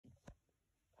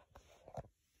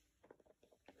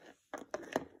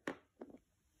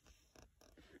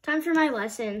time for my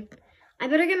lesson. I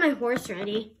better get my horse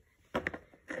ready.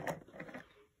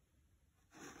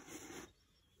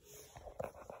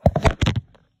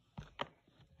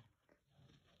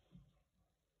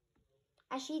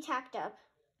 As she tacked up.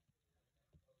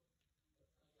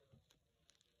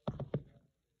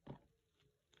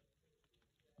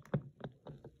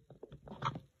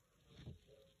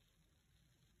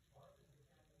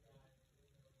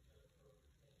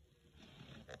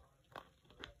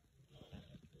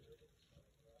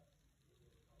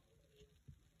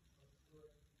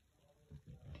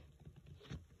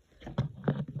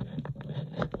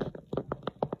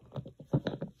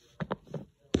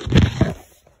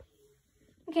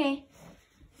 Okay,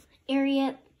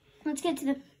 Ariat, let's get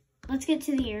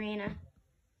to the arena.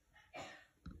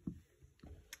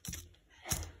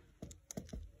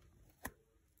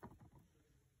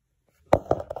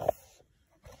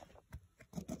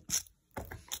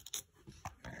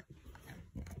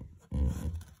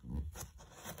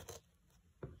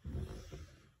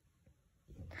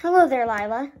 Hello there,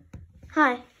 Lila.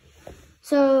 Hi.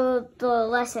 So the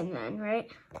lesson then,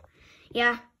 right?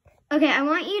 Yeah. Okay, I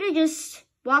want you to just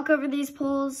walk over these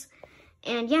poles,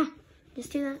 and yeah,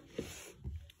 just do that.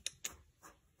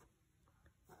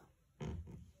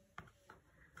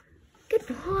 Good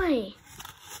boy.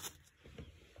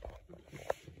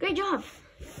 Great job.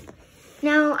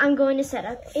 Now I'm going to set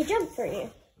up a jump for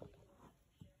you.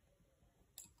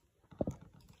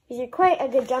 Because you're quite a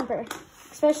good jumper,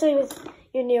 especially with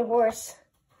your new horse.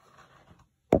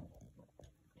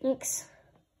 Thanks.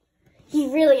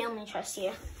 He really only trusts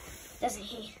you, doesn't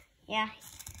he? Yeah.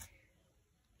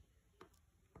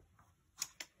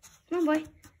 Come on, boy.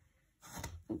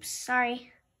 Oops,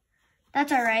 sorry.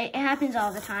 That's all right. It happens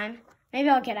all the time. Maybe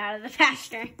I'll get out of the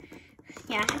pasture.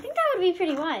 Yeah, I think that would be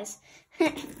pretty wise.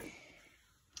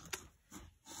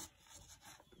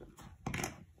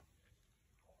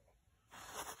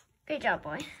 Great job,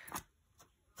 boy.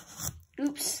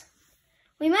 Oops.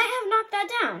 We might have knocked that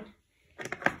down.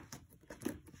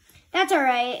 That's all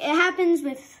right. It happens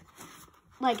with,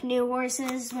 like, new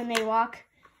horses when they walk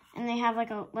and they have, like,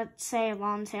 let's say, a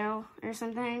long tail or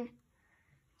something.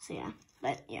 So, yeah.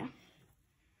 But, yeah.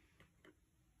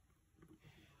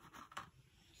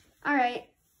 All right.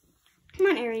 Come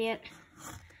on, Ariat.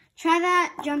 Try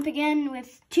that jump again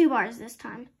with 2 bars this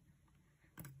time.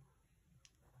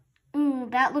 Ooh,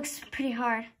 that looks pretty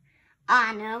hard.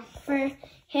 Ah, no. For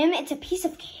him, it's a piece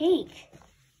of cake.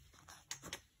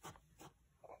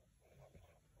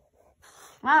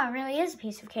 Wow, it really is a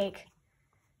piece of cake.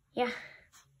 Yeah.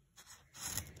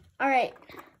 All right.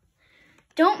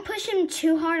 Don't push him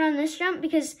too hard on this jump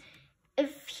because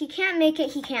if he can't make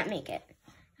it, he can't make it.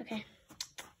 Okay.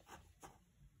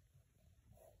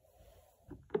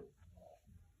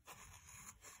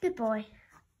 Good boy.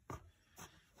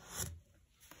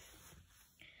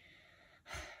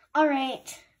 All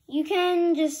right. You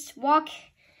can just walk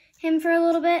him for a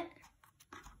little bit.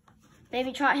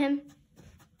 Maybe trot him.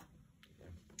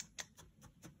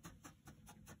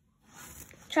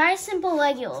 Try a simple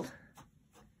leg yield.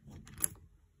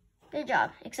 Good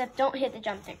job, except don't hit the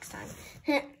jump next time.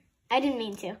 I didn't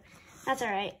mean to. That's all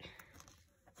right.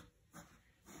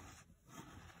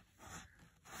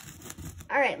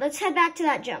 All right, let's head back to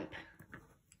that jump.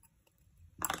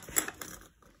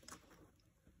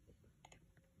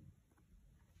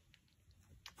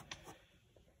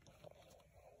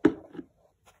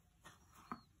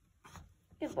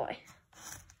 Good boy.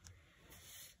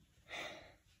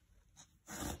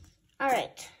 All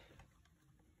right.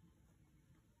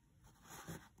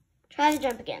 Try to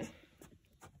jump again.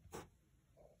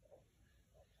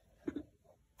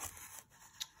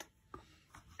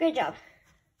 Good job.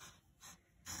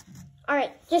 All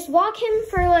right, just walk him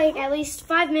for like at least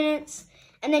 5 minutes,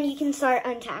 and then you can start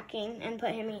untacking and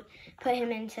put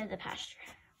him into the pasture.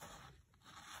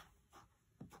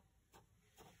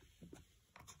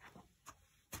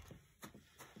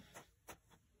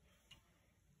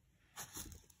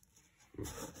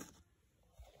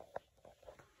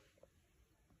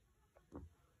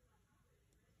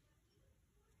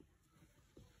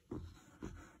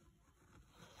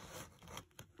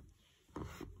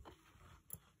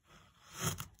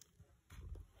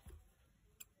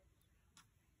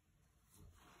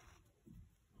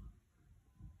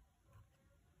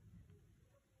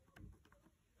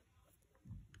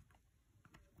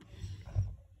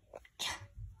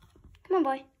 Come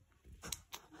on, boy.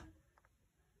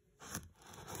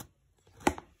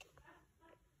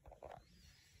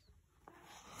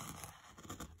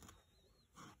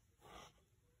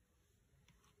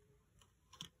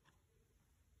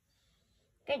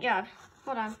 Good job.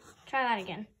 Hold on. Try that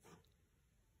again.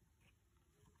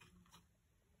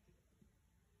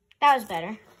 That was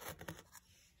better.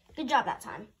 Good job that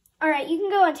time. All right, you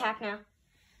can go attack now.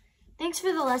 Thanks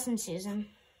for the lesson, Susan.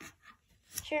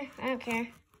 Sure, I don't care.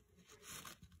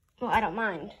 Well, I don't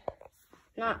mind.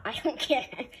 I don't care.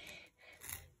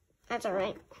 That's all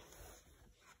right.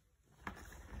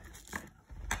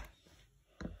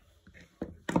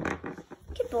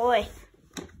 Good boy.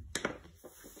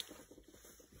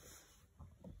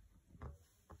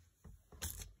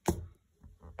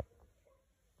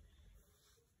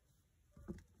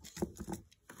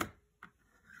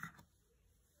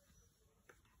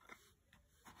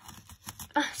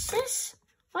 Sis,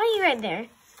 why are you right there?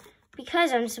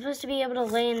 Because I'm supposed to be able to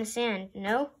lay in the sand.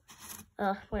 No?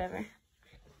 Ugh, whatever.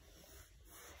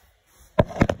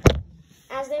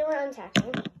 As they were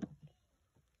untacking.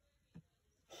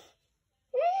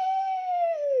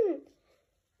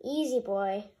 Easy,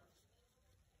 boy.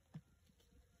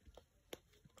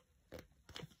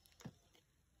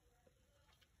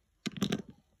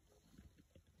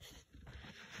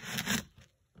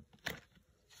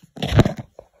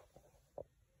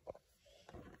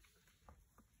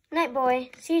 Night, boy.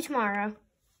 See you tomorrow.